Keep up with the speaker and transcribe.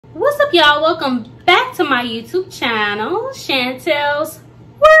What's up, y'all? Welcome back to my YouTube channel, Shantell's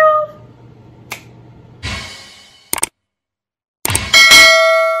World.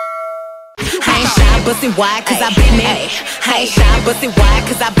 I ain't shy, bust it wide, cause I been there. I ain't shy, bust it wide,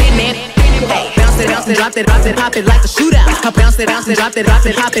 cause I been there. Bounce it, bounce it, drop it, pop it like a shootout. Bounce it, drop it, pop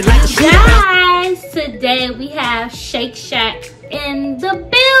it like a shootout. Guys, today we have Shake Shack in the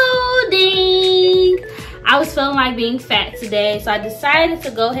building. I was feeling like being fat today, so I decided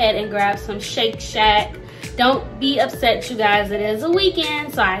to go ahead and grab some Shake Shack. Don't be upset, you guys, it is a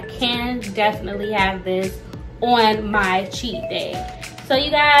weekend, so I can definitely have this on my cheat day. So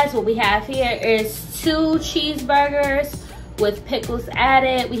you guys, what we have here is 2 cheeseburgers with pickles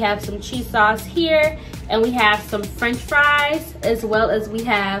added. We have some cheese sauce here, and we have some French fries, as well as we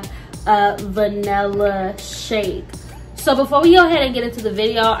have a vanilla shake. So before we go ahead and get into the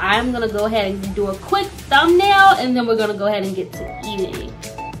video, I'm gonna go ahead and do a quick thumbnail, and then we're gonna go ahead and get to eating.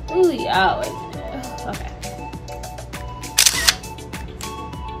 Ooh, y'all. Okay.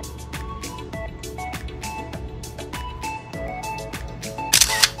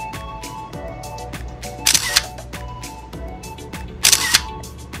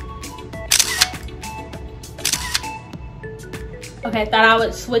 Okay, thought I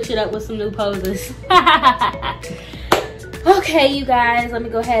would switch it up with some new poses. Okay, you guys, let me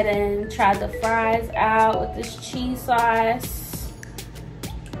go ahead and try the fries out with this cheese sauce.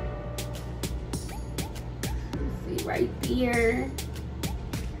 Let's see right there.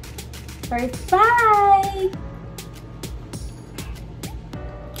 First bite.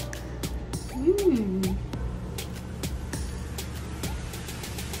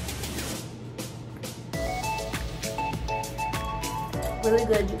 Really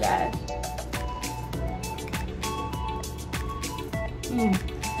good, you guys. You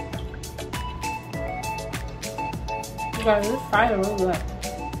guys, this fries are really good.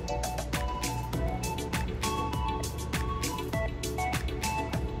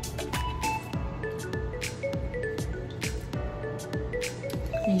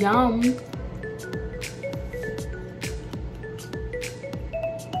 Yum.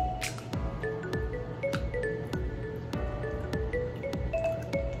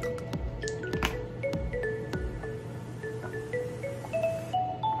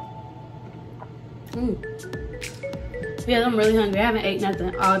 Yeah, I'm really hungry. I haven't ate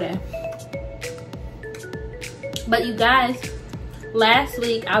nothing all day. But you guys, last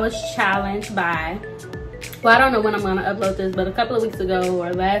week I was challenged by, well, I don't know when I'm gonna upload this, but a couple of weeks ago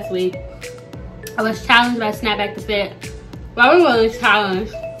or last week, I was challenged by Snapback to Fit. Well, I was really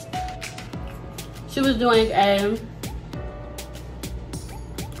challenged. She was doing a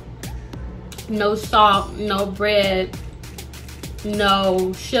no salt, no bread,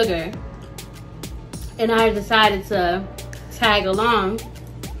 no sugar. And I decided to tag along.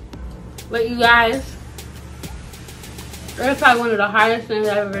 But you guys, it's probably one of the hardest things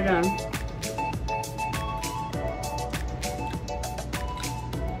I've ever done.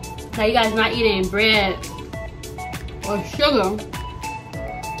 Now you guys not eating bread or sugar,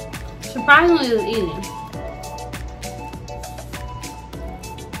 surprisingly is easy.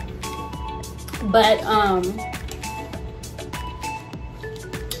 But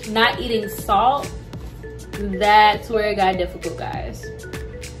not eating salt, that's where it got difficult, guys.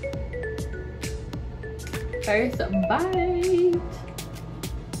 First bite.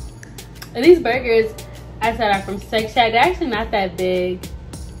 And these burgers, I said, are from Shake Shack. They're actually not that big.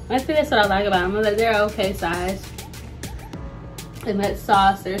 Honestly, that's what I like about them. Like, they're okay size. And that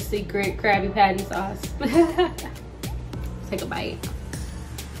sauce, their secret Krabby Patty sauce. Take a bite.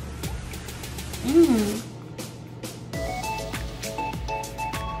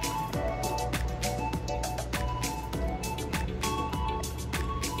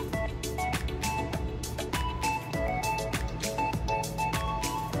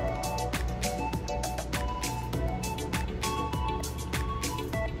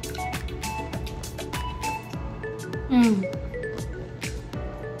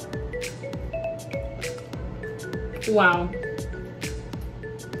 Wow.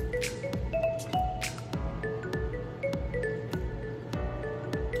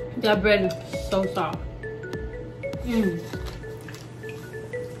 That bread is so soft.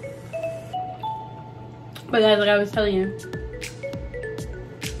 But guys, like I was telling you,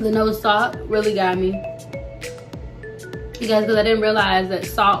 the no salt really got me. You guys, because I didn't realize that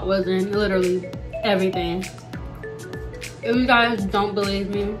salt was in literally everything. If you guys don't believe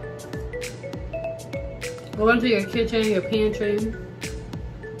me, go into your kitchen, your pantry,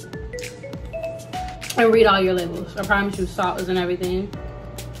 and read all your labels. I promise you, salt is in everything.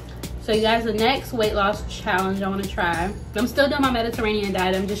 So you guys, the next weight loss challenge I want to try, I'm still doing my Mediterranean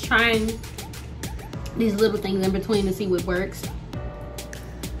diet. I'm just trying these little things in between to see what works.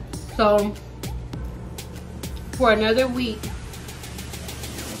 So for another week,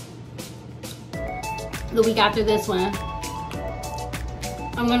 the week after this one,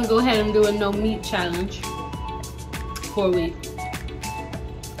 I'm gonna go ahead and do a no meat challenge for a week.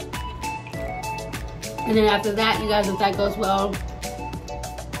 And then after that, you guys, if that goes well,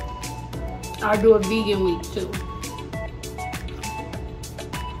 I'll do a vegan week too.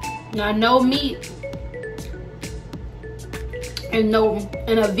 Now, no meat and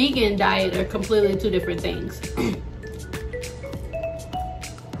a vegan diet are completely two different things.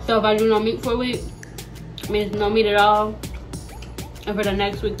 So if I do no meat for a week, it means no meat at all. And for the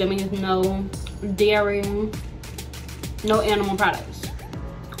next week, that means no dairy, no animal products.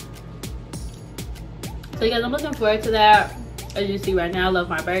 So you guys, I'm looking forward to that. As you see right now, I love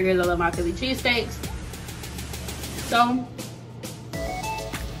my burgers, I love my Philly cheesesteaks. So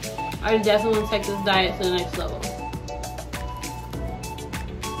I definitely want to take this diet to the next level.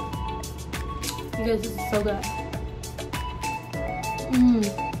 You guys, this is so good.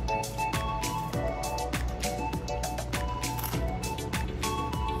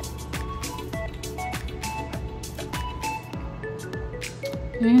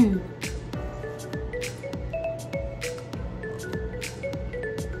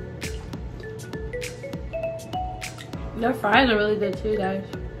 Their fries are really good too, guys.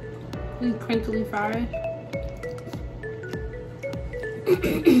 These crinkly fries.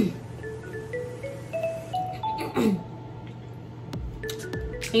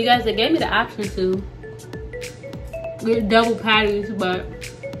 You guys, they gave me the option to get double patties, but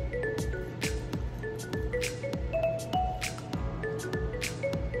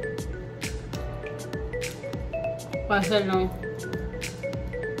I said no.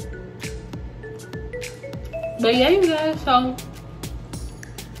 But yeah, you guys, so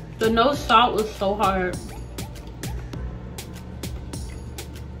the no salt was so hard.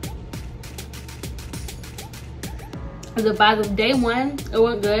 By the day one, it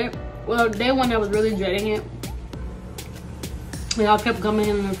went good. Well, day one I was really dreading it. Y'all kept coming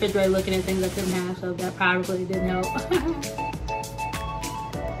in the refrigerator looking at things I couldn't have, so that probably didn't help.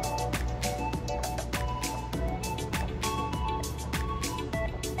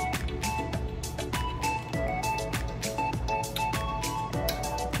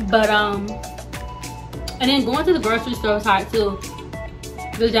 But and then going to the grocery store was hard too.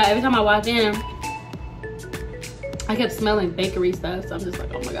 Because every time I walked in, I kept smelling bakery stuff, so I'm just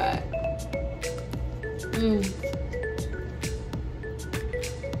like, oh my god.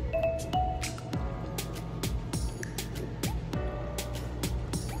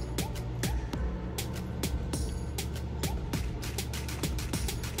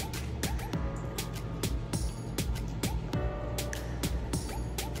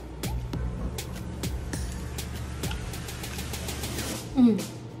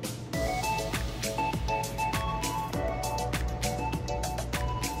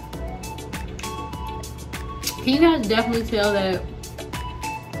 Can you guys definitely tell that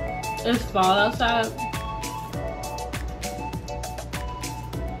it's fall outside?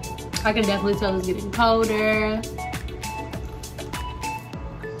 I can definitely tell it's getting colder.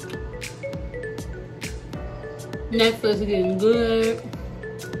 Netflix is getting good.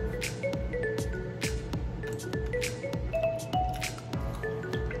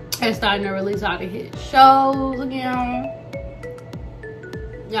 It's starting to release all the hit shows again.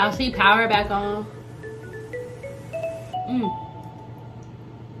 Y'all see Power back on.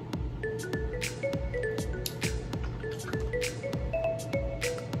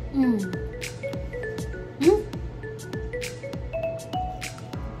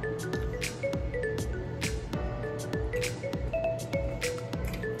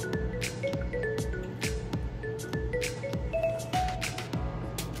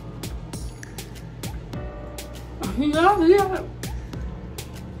 Yeah.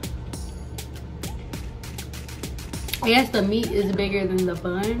 I guess the meat is bigger than the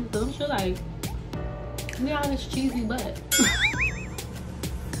bun. Don't you like? Look at all this cheesy butt.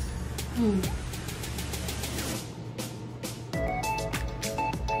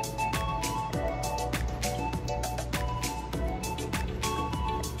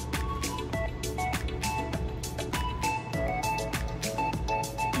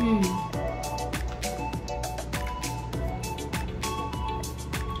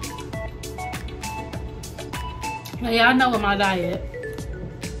 Now y'all know with my diet,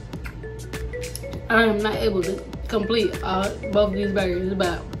 I am not able to complete both of these burgers,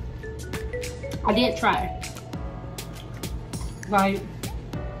 but I did try. Like,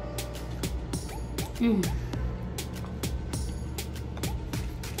 Yeah,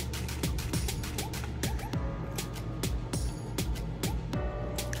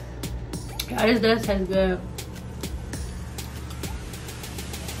 this does taste good.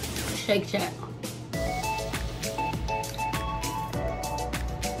 Shake Shack.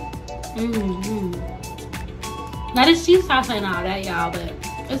 Now this cheese sauce ain't all that, y'all, but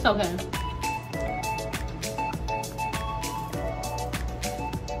it's okay.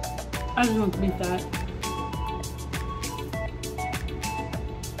 I just want to be fat.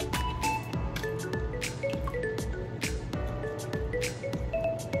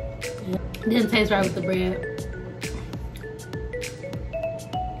 Didn't taste right with the bread.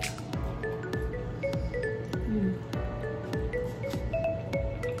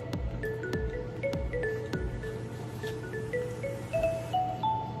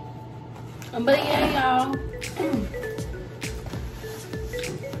 But yeah, y'all.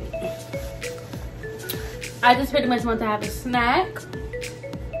 I just pretty much want to have a snack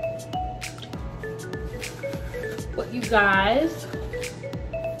with you guys.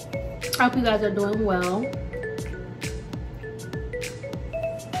 I hope you guys are doing well.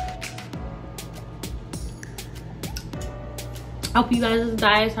 I hope you guys'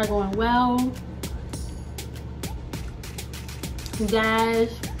 diets are going well. You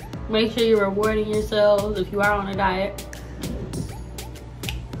guys, make sure you're rewarding yourselves if you are on a diet.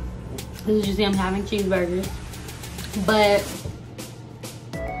 As you see, I'm having cheeseburgers. But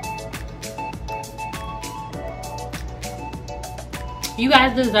you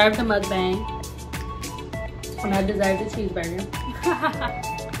guys deserve the mukbang. And I deserve the cheeseburger.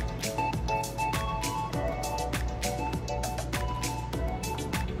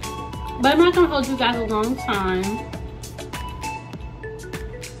 But I'm not gonna hold you guys a long time.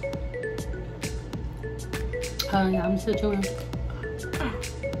 Oh yeah, I'm still chewing.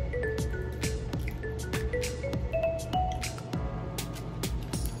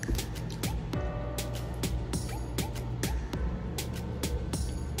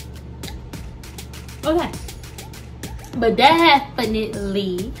 Okay, but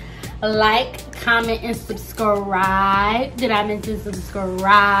definitely like, comment, and subscribe. Did I mention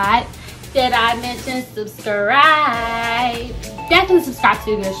subscribe? Did I mention subscribe? Definitely subscribe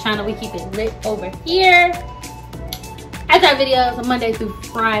to this channel. We keep it lit over here. I drop videos Monday through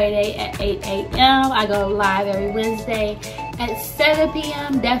Friday at 8 a.m. I go live every Wednesday at 7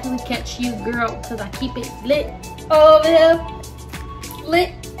 p.m. Definitely catch you, girl, because I keep it lit over here.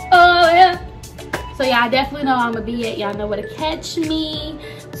 Lit over here. So y'all definitely know I'm gonna be at. Y'all know where to catch me.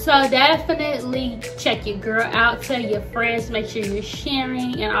 So definitely check your girl out. Tell your friends. Make sure you're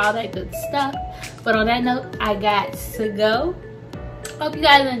sharing and all that good stuff. But on that note, I got to go. Hope you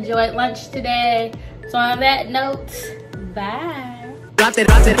guys enjoyed lunch today. So on that note, bye. Drop it,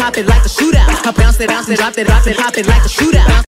 pop it like a shootout. Bounce it, drop it, pop it like a shootout.